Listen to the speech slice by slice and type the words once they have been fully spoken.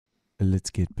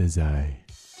Let's get busy. It's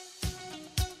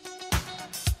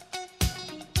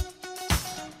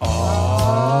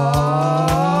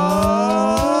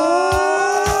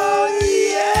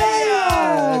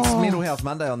Mental Health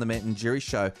Monday on the Matt and Jerry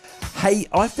Show. Hey,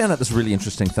 I found out this really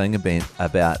interesting thing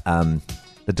about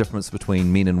the difference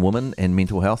between men and women and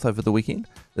mental health over the weekend.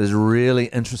 There's a really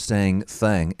interesting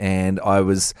thing, and I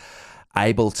was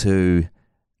able to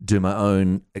do my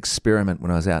own experiment when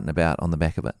I was out and about on the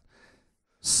back of it.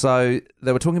 So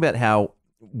they were talking about how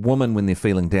women, when they're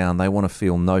feeling down, they want to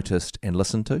feel noticed and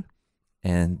listened to,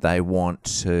 and they want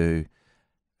to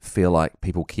feel like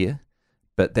people care.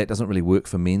 But that doesn't really work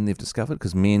for men, they've discovered,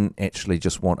 because men actually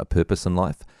just want a purpose in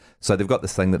life. So they've got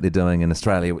this thing that they're doing in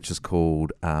Australia, which is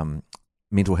called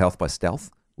mental health by stealth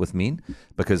with men,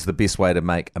 because the best way to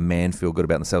make a man feel good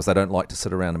about themselves, they don't like to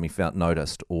sit around and be felt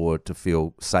noticed or to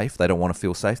feel safe. They don't want to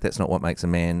feel safe. That's not what makes a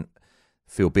man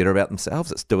feel better about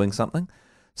themselves. It's doing something.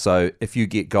 So if you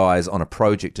get guys on a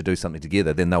project to do something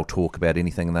together, then they'll talk about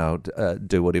anything and they'll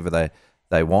do whatever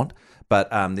they want. But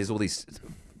there's all these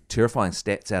terrifying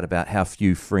stats out about how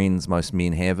few friends most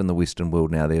men have in the Western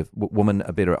world now. Women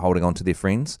are better at holding on to their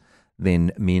friends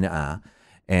than men are.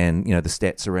 And, you know, the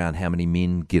stats around how many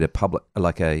men get a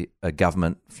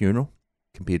government funeral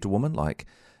compared to women, like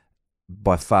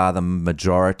by far the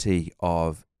majority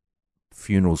of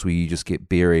funerals where you just get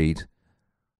buried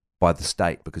by the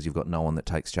state because you've got no one that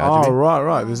takes charge of you.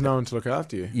 Right. There's no one to look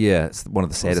after you. Yeah, it's one of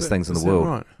the saddest things in the world.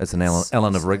 Right? It's an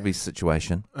Ellen of Rigby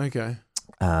situation. Okay.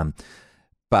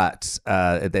 But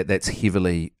that's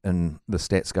heavily, and the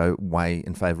stats go way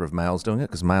in favour of males doing it,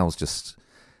 because males just...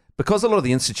 Because a lot of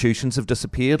the institutions have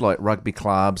disappeared, like rugby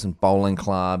clubs and bowling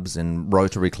clubs and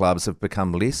Rotary clubs have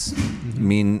become less,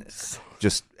 men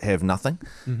just have nothing,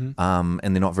 and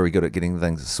they're not very good at getting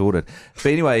things sorted. But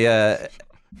anyway...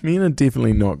 men are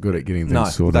definitely not good at getting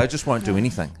things sorted. No, they just won't do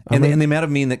anything. And the amount of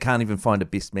men that can't even find a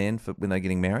best man for when they're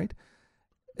getting married,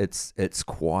 it's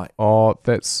quite... Oh,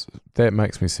 that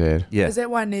makes me sad. Yeah. Is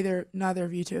that why neither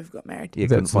of you two have got married? Yeah,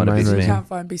 couldn't find a best man. Can't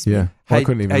find best Yeah. man. I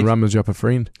couldn't even rummage up a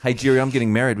friend. Hey, Jerry, I'm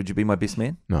getting married. Would you be my best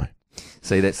man? No.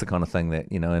 See, that's the kind of thing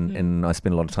that, you know, and I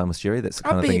spend a lot of time with Jerry. That's the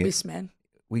kind I'll of be thing... your best man.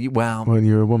 Well,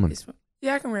 you're a woman.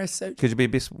 Yeah, I can wear a suit. Could you be a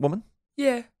best woman?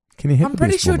 Yeah. Can you have I'm a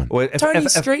pretty best sure woman? Well, Tony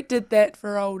Street did that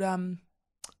for old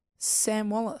Sam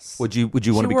Wallace. Would you want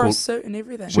to be She wore a called suit and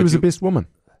everything. She was the best woman.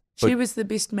 She was the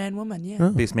best man woman, yeah.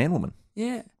 Oh. best man woman?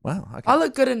 Yeah. Wow. Okay. I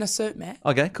look good in a suit, Matt.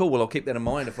 Okay, cool. Well, I'll keep that in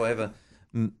mind if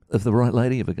the right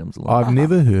lady ever comes along. I've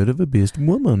never heard of a best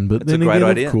woman, but It's a then great again,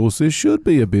 idea. of course, there should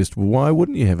be a best. Why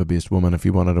wouldn't you have a best woman if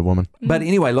you wanted a woman? But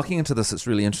anyway, looking into this, it's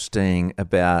really interesting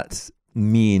about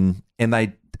men, and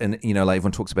you know, like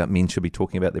everyone talks about men should be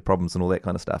talking about their problems and all that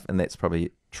kind of stuff, and that's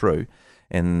probably true.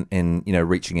 And you know,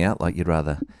 reaching out, like you'd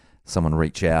rather someone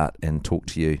reach out and talk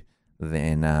to you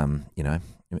than you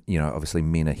know, obviously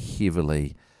men are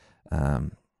heavily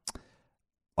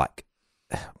like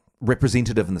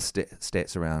representative in the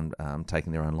stats around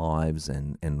taking their own lives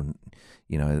and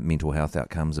you know, mental health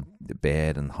outcomes are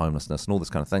bad and homelessness and all this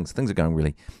kind of things. Things are going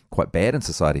really quite bad in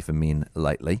society for men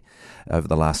lately. Over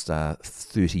the last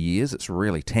 30 years, it's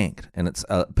really tanked, and it's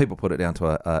people put it down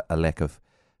to a lack of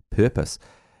purpose.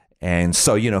 And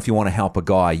so, you know, if you want to help a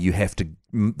guy,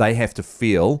 they have to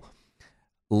feel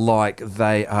like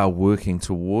they are working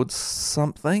towards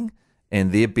something,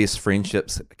 and their best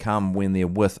friendships come when they're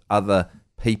with other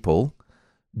people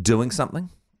doing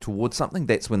something towards something.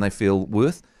 That's when they feel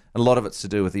worth. And a lot of it's to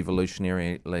do with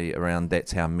evolutionarily around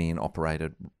that's how men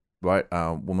operated, right?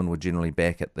 Women were generally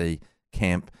back at the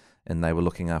camp and they were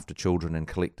looking after children and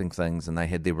collecting things, and they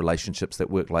had their relationships that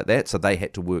worked like that. So they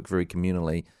had to work very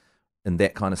communally in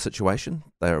that kind of situation.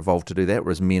 They evolved to do that,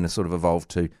 whereas men are sort of evolved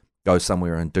to go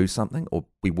somewhere and do something or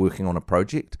be working on a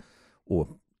project or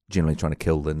generally trying to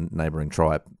kill the neighbouring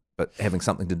tribe, but having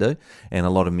something to do. And a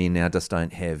lot of men now just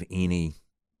don't have anything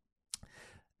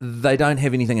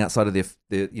outside of their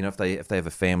you know, if they have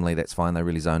a family, that's fine, they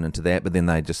really zone into that, but then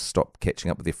they just stop catching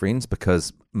up with their friends,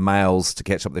 because males, to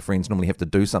catch up with their friends, normally have to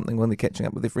do something when they're catching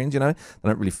up with their friends, you know. They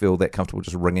don't really feel that comfortable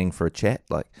just ringing for a chat.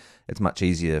 Like, it's much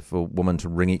easier for women to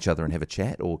ring each other and have a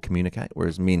chat or communicate,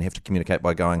 whereas men have to communicate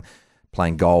by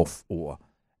playing golf or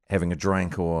having a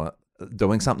drink or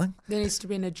doing something. There needs to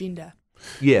be an agenda.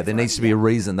 Yeah, there needs to be a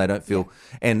reason. They don't feel,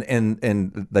 and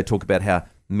they talk about how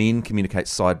men communicate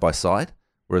side by side,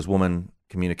 whereas women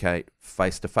communicate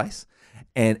face to face.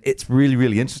 And it's really,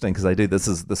 really interesting because they do this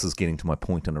is getting to my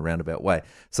point in a roundabout way.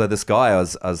 So this guy I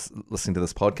was listening to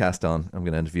this podcast on, I'm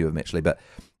going to interview him actually, but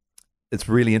it's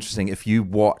really interesting. If you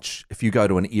go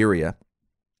to an area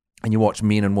and you watch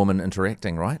men and women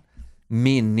interacting, right?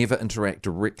 Men never interact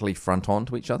directly front on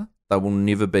to each other. They will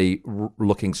never be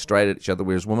looking straight at each other,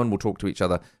 whereas women will talk to each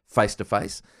other face to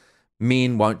face.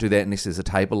 Men won't do that unless there's a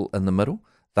table in the middle.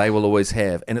 They will always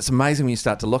have, and it's amazing when you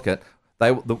start to look at.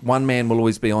 The one man will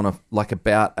always be on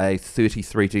about a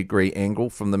 33-degree angle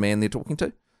from the man they're talking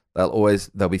to.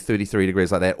 They'll be 33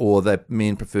 degrees like that, or the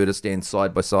men prefer to stand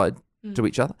side by side to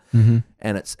each other,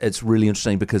 and it's really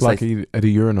interesting because at a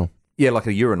urinal. Yeah, like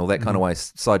a urinal, that kind of way,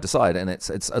 side to side, and it's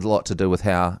a lot to do with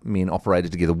how men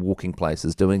operated together, walking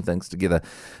places, doing things together,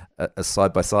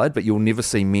 side by side. But you'll never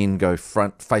see men go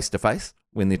face to face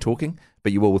when they're talking,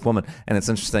 but you will with women. And it's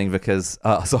interesting because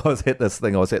so I was at this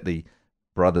thing. I was at the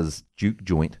Brothers Duke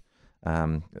joint,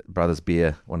 Brothers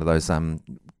Beer, one of those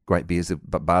great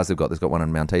bars they've got. There's got one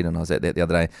in Mount Eden. I was at that the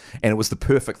other day, and it was the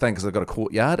perfect thing because they've got a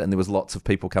courtyard, and there was lots of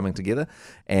people coming together,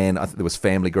 and I think there was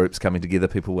family groups coming together.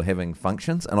 People were having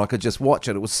functions, and I could just watch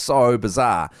it. It was so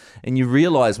bizarre, and you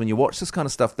realise when you watch this kind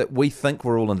of stuff that we think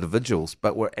we're all individuals,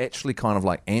 but we're actually kind of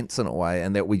like ants in a way,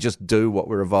 and that we just do what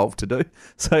we're evolved to do.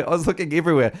 So I was looking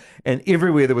everywhere, and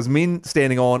everywhere there was men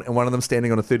standing on, and one of them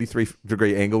standing on a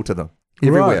 33-degree angle to them.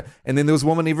 Everywhere. Right. And then there was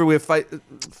women everywhere face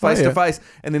to face.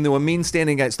 And then there were men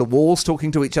standing against the walls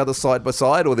talking to each other side by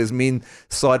side, or there's men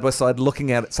side by side looking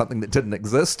at something that didn't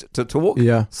exist to talk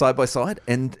side by side.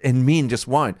 And men just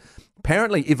won't.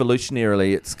 Apparently,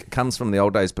 evolutionarily, it comes from the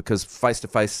old days because face to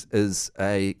face is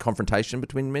a confrontation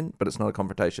between men, but it's not a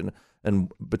confrontation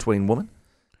between women.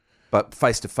 But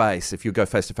face to face, if you go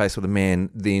face to face with a man,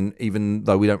 then even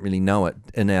though we don't really know it,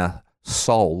 in our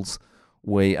souls,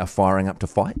 we are firing up to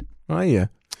fight. Oh, yeah.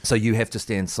 So you have to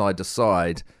stand side to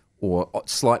side or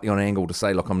slightly on angle to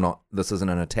say, look, this isn't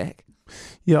an attack.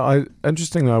 Yeah,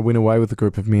 interestingly, I went away with a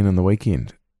group of men on the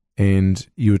weekend, and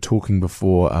you were talking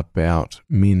before about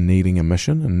men needing a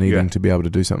mission and needing to be able to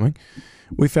do something.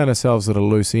 We found ourselves at a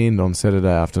loose end on Saturday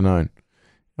afternoon,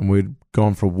 and we'd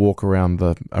gone for a walk around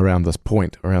this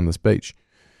point, around this beach,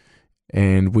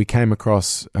 and we came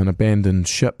across an abandoned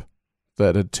ship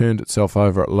that had turned itself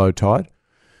over at low tide.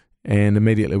 And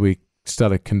immediately we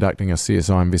started conducting a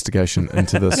CSI investigation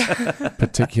into this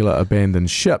particular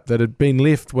abandoned ship that had been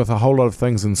left with a whole lot of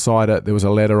things inside it. There was a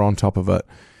ladder on top of it.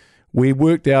 We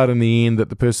worked out in the end that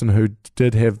the person who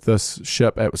did have this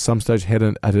ship at some stage had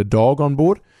a dog on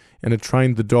board and had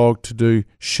trained the dog to do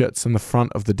shits in the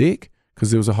front of the deck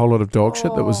because there was a whole lot of dog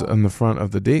shit that was in the front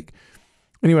of the deck.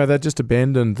 Anyway, they just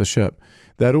abandoned the ship.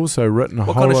 They'd also written a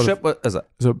whole lot of... What kind of ship is it?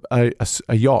 It was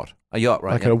a yacht. A yacht,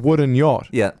 right. Like a wooden yacht.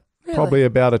 Yeah. Really? Probably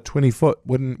about a 20-foot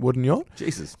wooden yacht.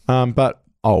 Jesus. But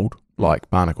old, like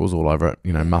barnacles all over it,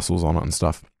 mussels on it and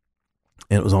stuff.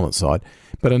 And it was on its side.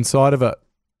 But inside of it,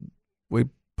 we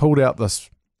pulled out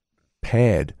this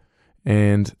pad,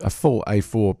 and a full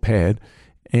A4 pad,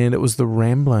 and it was the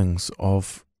ramblings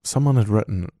of someone had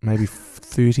written maybe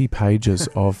 30 pages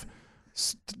of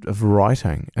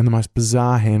writing, and the most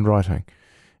bizarre handwriting.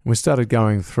 We started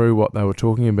going through what they were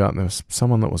talking about, and there was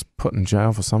someone that was put in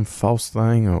jail for some false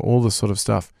thing or all this sort of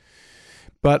stuff.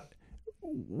 But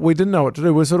we didn't know what to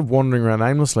do. We were sort of wandering around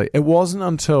aimlessly. It wasn't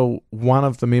until one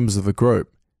of the members of the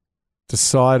group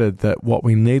decided that what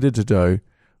we needed to do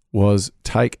was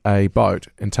take a boat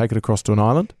and take it across to an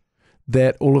island,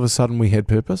 that all of a sudden we had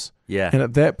purpose. Yeah. And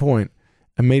at that point,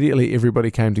 immediately everybody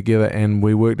came together and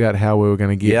we worked out how we were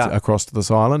going to get across to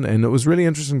this island, and it was really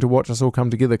interesting to watch us all come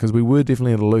together because we were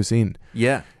definitely at a loose end.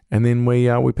 Yeah. And then we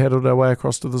paddled our way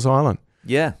across to this island.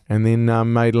 Yeah. And then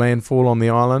made landfall on the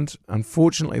island.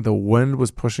 Unfortunately, the wind was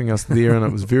pushing us there and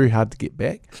it was very hard to get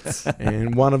back.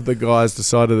 And one of the guys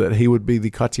decided that he would be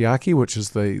the katiaki, which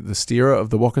is the steerer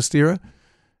of the waka steerer.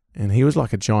 And he was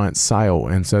like a giant sail,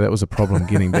 and so that was a problem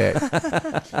getting back.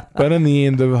 But in the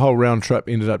end, the whole round trip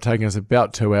ended up taking us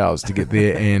about 2 hours to get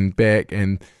there and back,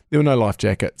 and there were no life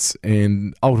jackets,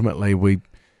 and ultimately we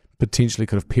potentially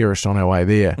could have perished on our way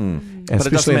there,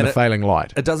 especially in the failing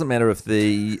light. It doesn't matter if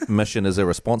the mission is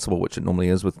irresponsible, which it normally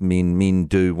is with men. Men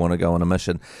do want to go on a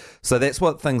mission. So that's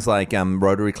what things like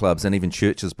Rotary clubs and even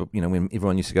churches, but when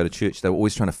everyone used to go to church, they were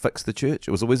always trying to fix the church.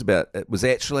 It was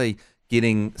actually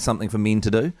getting something for men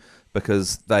to do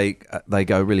because they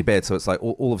go really bad. So it's like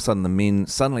all of a sudden the men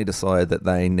suddenly decide that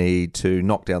they need to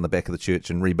knock down the back of the church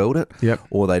and rebuild it. Yep.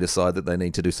 Or they decide that they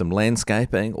need to do some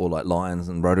landscaping, or like Lions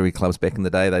and Rotary clubs back in the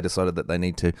day, they decided that they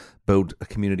need to build a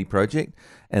community project.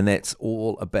 And that's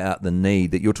all about the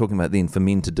need that you're talking about then for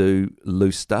men to do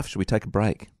loose stuff. Should we take a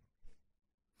break?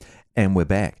 And we're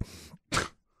back.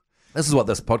 This is what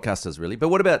this podcast is really. But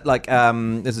what about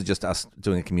this is just us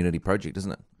doing a community project,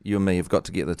 isn't it? You and me have got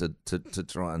together to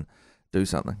try and do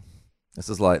something. This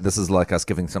is like us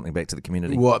giving something back to the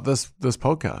community. What, this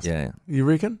podcast? Yeah. You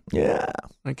reckon? Yeah.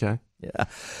 Okay. Yeah.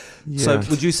 So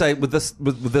would you say with this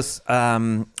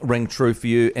ring true for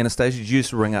you, Anastasia? Did you used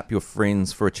to ring up your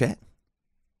friends for a chat?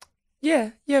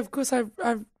 Yeah, of course.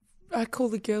 I call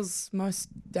the girls most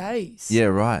days. Yeah,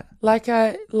 right. Like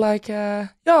I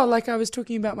was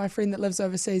talking about my friend that lives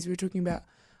overseas. We were talking about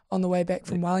on the way back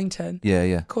from Wellington.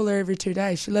 Yeah. Call her every 2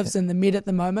 days. She lives in the Med at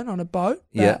the moment on a boat.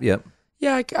 Yeah.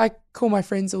 Yeah, I call my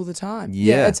friends all the time.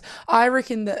 Yeah. I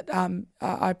reckon that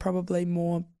I probably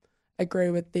more agree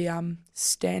with the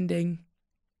standing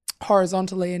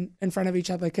horizontally in front of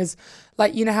each other, because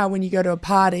like, you know how when you go to a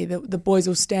party the boys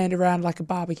will stand around like a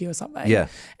barbecue or something,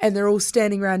 and they're all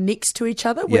standing around next to each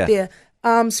other with their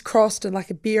arms crossed and like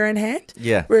a beer in hand,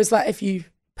 whereas like if you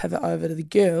pivot over to the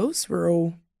girls, we're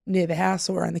all near the house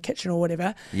or in the kitchen or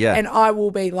whatever, and I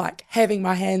will be like having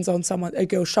my hands on a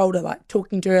girl's shoulder, like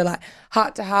talking to her like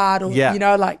heart to heart, or you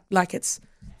know, like it's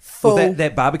full. Well,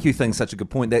 that barbecue thing's such a good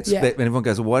point. That when everyone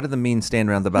goes, well, why do the men stand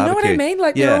around the barbecue? You know what I mean?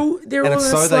 Like they're all and it's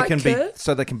in so a they can curve.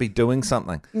 so they can be doing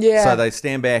something. Yeah. So they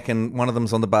stand back and one of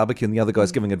them's on the barbecue and the other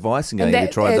guy's giving advice and going, "You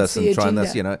tried this and trying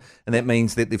this," you know. And that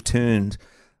means that they've turned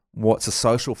what's a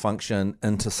social function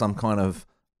into some kind of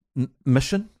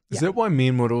mission. Is that why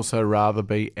men would also rather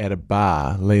be at a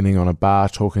bar, leaning on a bar,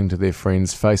 talking to their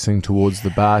friends, facing towards the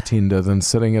bartender, than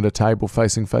sitting at a table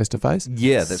facing face to face?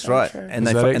 Yeah, that's So right. true. And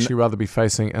They'd actually rather be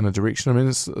facing in a direction. I mean,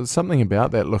 there's something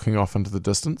about that, looking off into the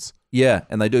distance. Yeah,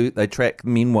 and they track,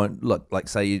 men won't look, like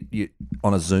say you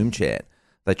on a Zoom chat,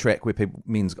 they track where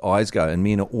men's eyes go, and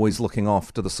men are always looking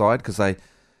off to the side because they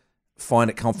find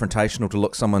it confrontational to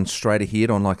look someone straight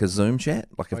ahead on like a Zoom chat,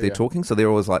 like if they're talking. So they're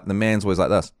always like, the man's always like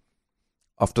this,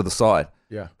 off to the side.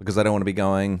 Yeah. Because they don't want to be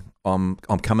going, I'm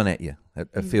coming at you.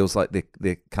 It feels like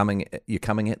you're coming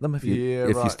at them if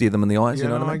you stare them in the eyes. Yeah, you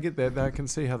know what I mean? I get that. I can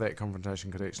see how that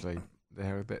confrontation could actually,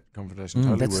 how that confrontation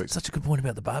totally That's works. such a good point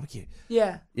about the barbecue.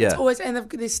 Yeah. Yeah. It's always, and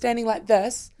they're standing like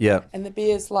this. Yeah. And the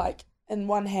beer's like in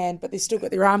one hand, but they've still got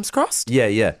their arms crossed.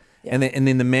 Yeah. And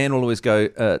then the man will always go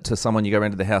to someone, you go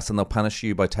around to the house and they'll punish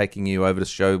you by taking you over to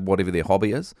show whatever their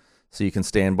hobby is. So you can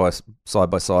stand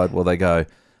side by side while they go,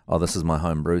 oh, this is my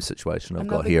home brew situation I've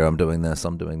got here. I'm doing this,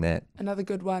 I'm doing that. Another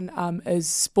good one is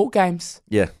sport games.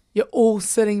 Yeah. You're all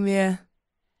sitting there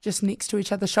just next to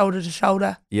each other, shoulder to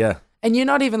shoulder. Yeah. And you're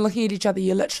not even looking at each other.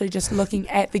 You're literally just looking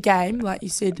at the game, like you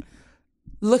said,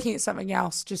 looking at something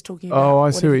else, just talking about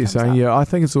I see what you're saying. up. Yeah, I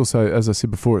think it's also, as I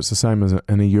said before, it's the same as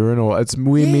in a urinal. It's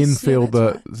where men feel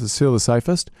the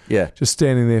safest. Yeah. Just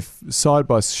standing there side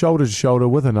by shoulder to shoulder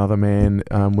with another man,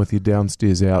 with your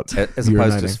downstairs out, as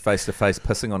opposed to face to face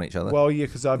pissing on each other. Well, yeah,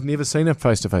 because I've never seen a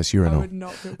face to face urinal. I would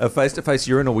not feel A face-to-face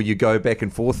urinal where you go back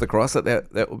and forth across it,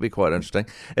 that would be quite interesting.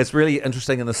 It's really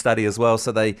interesting in the study as well.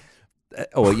 So they,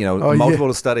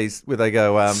 multiple studies where they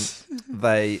go,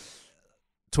 they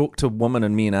talk to women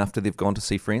and men after they've gone to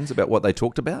see friends about what they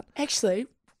talked about. Actually,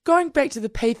 going back to the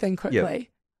pee thing quickly,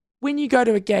 when you go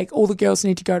to a gig, all the girls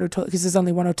need to go to a toilet because there's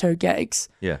only one or two gigs.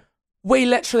 Yeah. We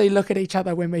literally look at each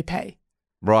other when we pee.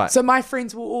 Right. So my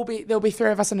friends there'll be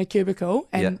three of us in a cubicle,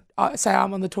 and say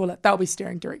I'm on the toilet, they'll be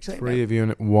staring directly at me. Three of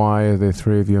you why are there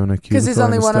three of you in a cubicle? Because there's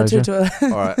only one or two Anastasia? toilets. All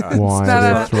right. Why No, are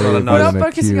there no, three no. of We're you not in a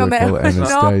focusing on that. cubicle, No.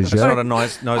 It's Anastasia? not a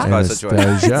nose guy situation.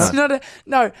 Anastasia? It's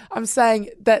not I'm saying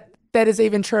that is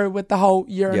even true with the whole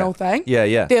urinal thing.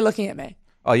 Yeah. They're looking at me.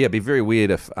 Oh, yeah, it'd be very weird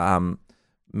if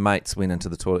mates went into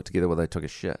the toilet together while they took a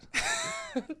shit.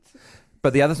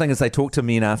 But the other thing is they talk to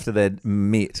men after they'd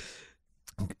met,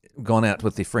 gone out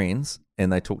with their friends,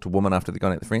 and they talk to women after they've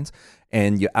gone out with their friends,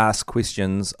 and you ask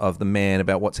questions of the man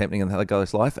about what's happening in the other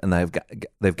guy's life, and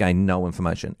they've gained no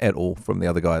information at all from the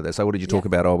other guy. They say, what did you talk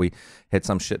about? Oh, we had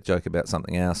some shit joke about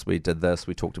something else. We did this.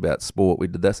 We talked about sport. We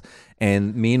did this.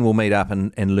 And men will meet up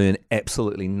and learn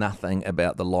absolutely nothing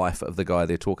about the life of the guy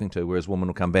they're talking to, whereas women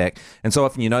will come back. And so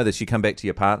often you know this, you come back to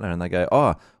your partner and they go,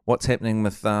 oh, what's happening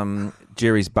with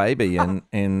Jerry's baby? And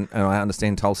I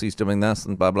understand Tulsi's doing this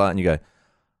and blah, blah. And you go,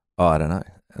 oh, I don't know.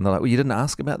 And they're like, well, you didn't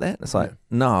ask about that? It's like,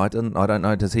 no, I didn't. I don't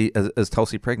know. Is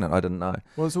Tulsi pregnant? I didn't know.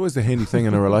 Well, it's always the handy thing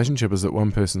in a relationship is that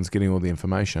one person's getting all the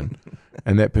information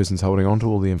and that person's holding on to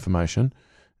all the information.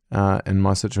 In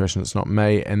my situation, it's not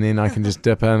me. And then I can just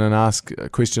dip in and ask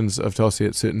questions of Tulsi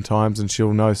at certain times and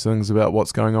she'll know things about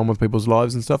what's going on with people's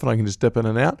lives and stuff, and I can just dip in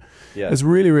and out. Yeah. It's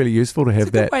really, really useful to have It's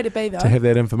a good way to be, though. to have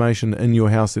that information in your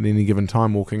house at any given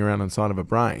time, walking around inside of a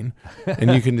brain,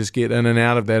 and you can just get in and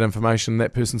out of that information.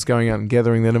 That person's going out and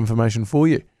gathering that information for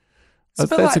you. It's a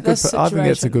bit like this I think that's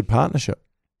a situation. good partnership.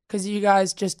 Because you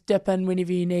guys just dip in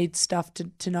whenever you need stuff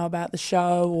to know about the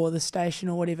show or the station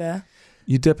or whatever.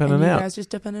 You dip in and you out. guys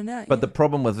just dip in and out. But the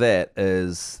problem with that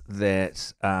is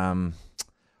that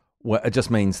it just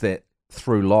means that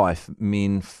through life,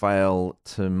 men fail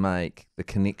to make the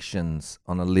connections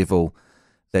on a level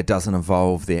that doesn't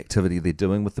involve the activity they're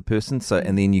doing with the person. So,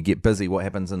 and then you get busy. What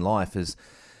happens in life is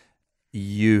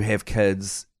you have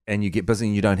kids and you get busy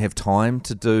and you don't have time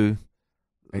to do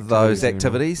those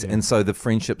activities, and so the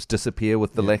friendships disappear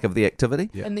with the lack of the activity.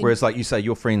 Whereas, like you say,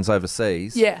 your friends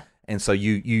overseas, and so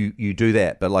you do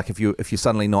that. But like if you're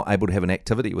suddenly not able to have an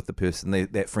activity with the person,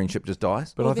 that friendship just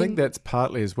dies. But I think that's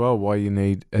partly as well why you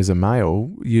need, as a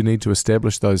male, you need to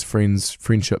establish those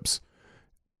friendships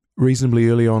reasonably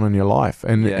early on in your life,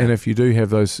 and if you do have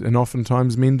those, and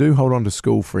oftentimes men do hold on to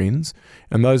school friends,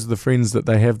 and those are the friends that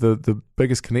they have the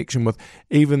biggest connection with,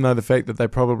 even though the fact that they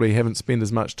probably haven't spent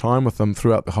as much time with them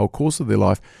throughout the whole course of their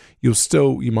life, you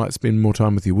might spend more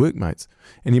time with your workmates,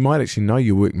 and you might actually know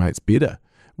your workmates better.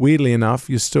 Weirdly enough,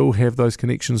 you still have those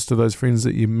connections to those friends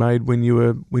that you made when you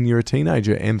were a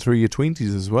teenager and through your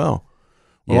 20s as well.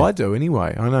 Well, I do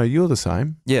anyway. I know you're the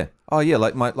same. Yeah. Oh yeah.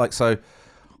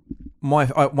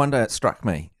 One day it struck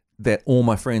me that all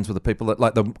my friends were the people that,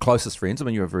 like the closest friends. I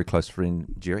mean, you're a very close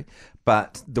friend, Jerry,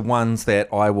 but the ones that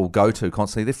I will go to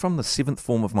constantly, they're from the 7th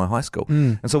form of my high school.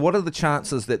 And so what are the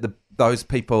chances that those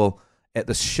people at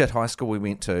the shit high school we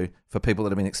went to, for people that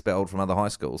have been expelled from other high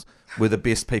schools, were the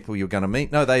best people you're going to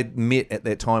meet? No, they met at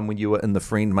that time when you were in the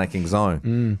friend-making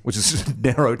zone, which is just a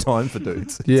narrow time for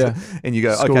dudes. Yeah. And you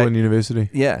go, school and university.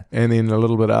 Yeah. And then a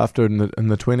little bit after in the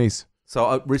 20s.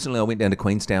 So recently I went down to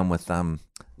Queenstown with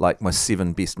like my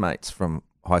 7 best mates from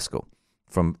high school,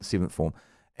 from 7th form.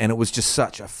 And it was just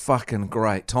such a fucking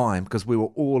great time because we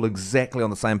were all exactly on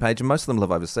the same page. And most of them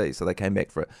live overseas, so they came back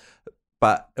for it.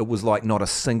 But it was like not a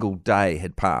single day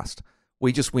had passed.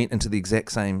 We just went into the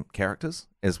exact same characters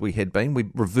as we had been. We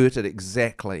reverted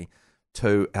exactly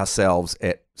to ourselves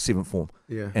at 7th form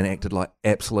and acted like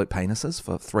absolute penises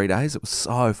for 3 days. It was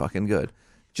so fucking good.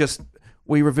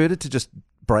 We reverted to just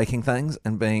breaking things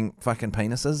and being fucking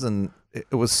penises, and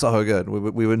it was so good.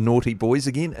 We were naughty boys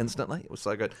again instantly. It was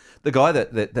so good. The guy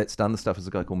that's done the stuff is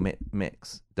a guy called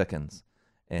Max Dickens,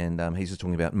 and he's just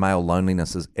talking about male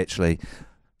loneliness is actually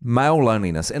male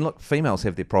loneliness. And look, females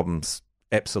have their problems.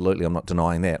 Absolutely, I'm not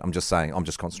denying that. I'm just saying I'm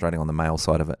just concentrating on the male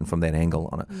side of it and from that angle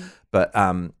on it. But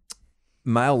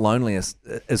male loneliness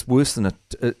is worse than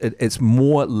it's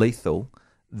more lethal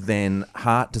than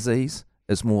heart disease.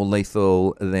 Is more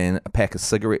lethal than a pack of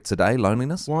cigarettes a day.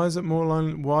 Loneliness. Why is it more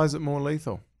Why is it more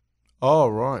lethal? Oh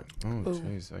right. Oh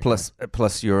jeez. Okay.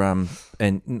 Plus your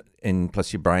and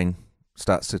plus your brain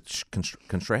starts to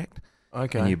contract.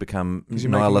 Okay. And you become because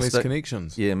you're nihilistic. making less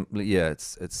connections. Yeah.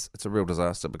 It's a real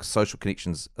disaster because social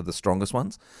connections are the strongest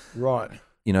ones. Right.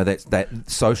 You know that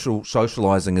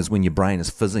socializing is when your brain is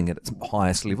fizzing at its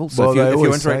highest level. So well, if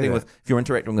you're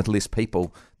interacting with less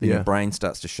people, then your brain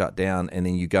starts to shut down, and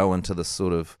then you go into this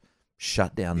sort of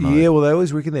shutdown mode. Yeah, well, they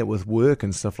always reckon that with work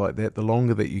and stuff like that, the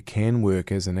longer that you can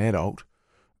work as an adult,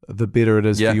 the better it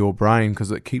is for your brain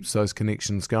because it keeps those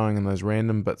connections going and those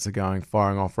random bits are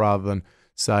firing off rather than,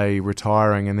 say,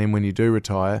 retiring. And then when you do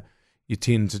retire, you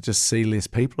tend to just see less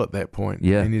people at that point.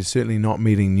 Yeah. And you're certainly not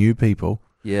meeting new people.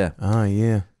 Yeah. Oh,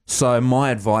 yeah. So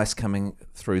my advice coming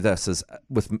through this is,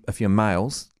 if you're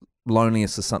males,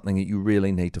 loneliness is something that you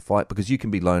really need to fight because you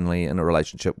can be lonely in a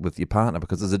relationship with your partner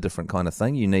because it's a different kind of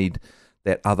thing. You need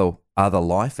that other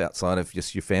life outside of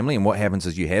just your family. And what happens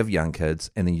is you have young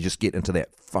kids and then you just get into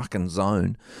that fucking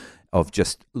zone of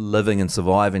just living and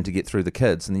surviving to get through the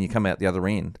kids. And then you come out the other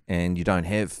end and you don't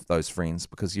have those friends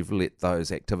because you've let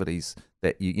those activities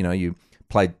that you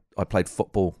played. I played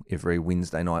football every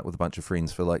Wednesday night with a bunch of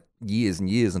friends for like years and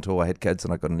years until I had kids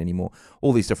and I couldn't anymore.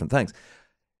 All these different things.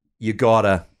 You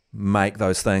gotta make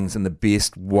those things, and the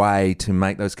best way to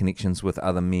make those connections with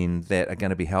other men that are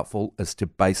going to be helpful is to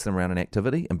base them around an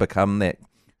activity and become that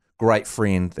great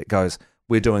friend that goes,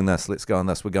 we're doing this, let's go on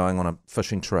this, we're going on a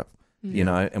fishing trip,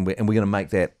 and we're going to make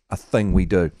that a thing we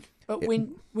do. But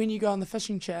when you go on the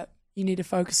fishing trip, you need to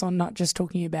focus on not just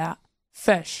talking about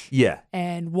fish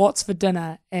and what's for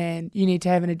dinner, and you need to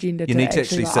have an agenda. You need to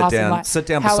actually sit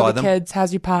down how beside are the them. Kids,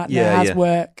 how's your partner, how's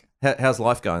work, how's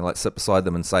life going? Like sit beside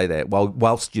them and say that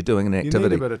whilst you're doing an activity. You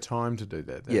need a bit of time to do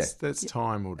that. That's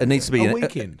time. It needs to be a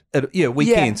weekend. Weekend.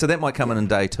 Yeah. So that might come in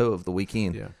day 2 of the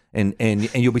weekend. Yeah. And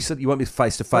you won't be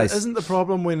face to face. Isn't the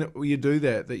problem when you do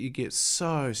that you get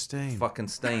so steamed? Fucking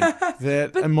steamed.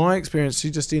 That in my experience,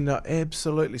 you just end up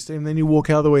absolutely steamed. Then you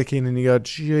walk out of the weekend and you go,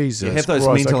 Jesus. You have those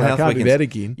Christ, mental health I can't weekends. do that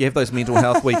again. You have those mental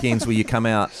health weekends where you come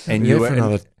out and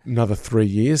for another 3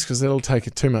 years because that'll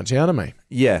take too much out of me.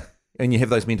 Yeah. And you have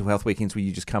those mental health weekends where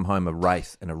you just come home a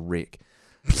wraith and a wreck.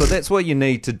 So that's why you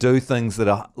need to do things that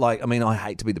are like, I mean, I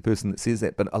hate to be the person that says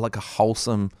that, but are like a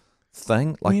wholesome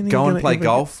thing. Like When are you go and gonna play ever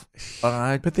golf. I don't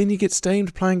know. But then you get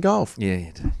steamed playing golf. Yeah,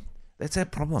 you do. That's our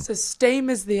problem. So steam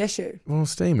is the issue. Well,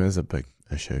 steam is a big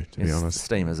issue, to be Yes, honest.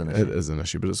 steam is an It issue. is an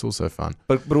issue, but it's also fun.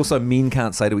 But also men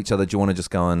can't say to each other, do you want to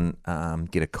just go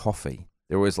and get a coffee?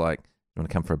 They're always like, you want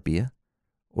to come for a beer?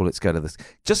 Or let's go to this.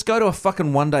 Just go to a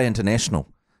fucking one-day international.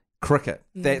 Cricket.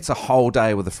 Mm. That's a whole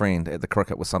day with a friend at the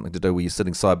cricket with something to do where you're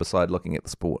sitting side by side looking at the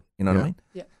sport. You know what I Yeah. mean?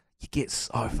 Yeah. You get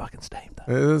so fucking steamed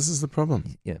though. This is the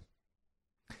problem. Yeah.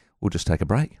 We'll just take a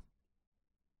break.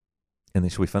 And then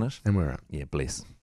should we finish? And we're out. Yeah, bless.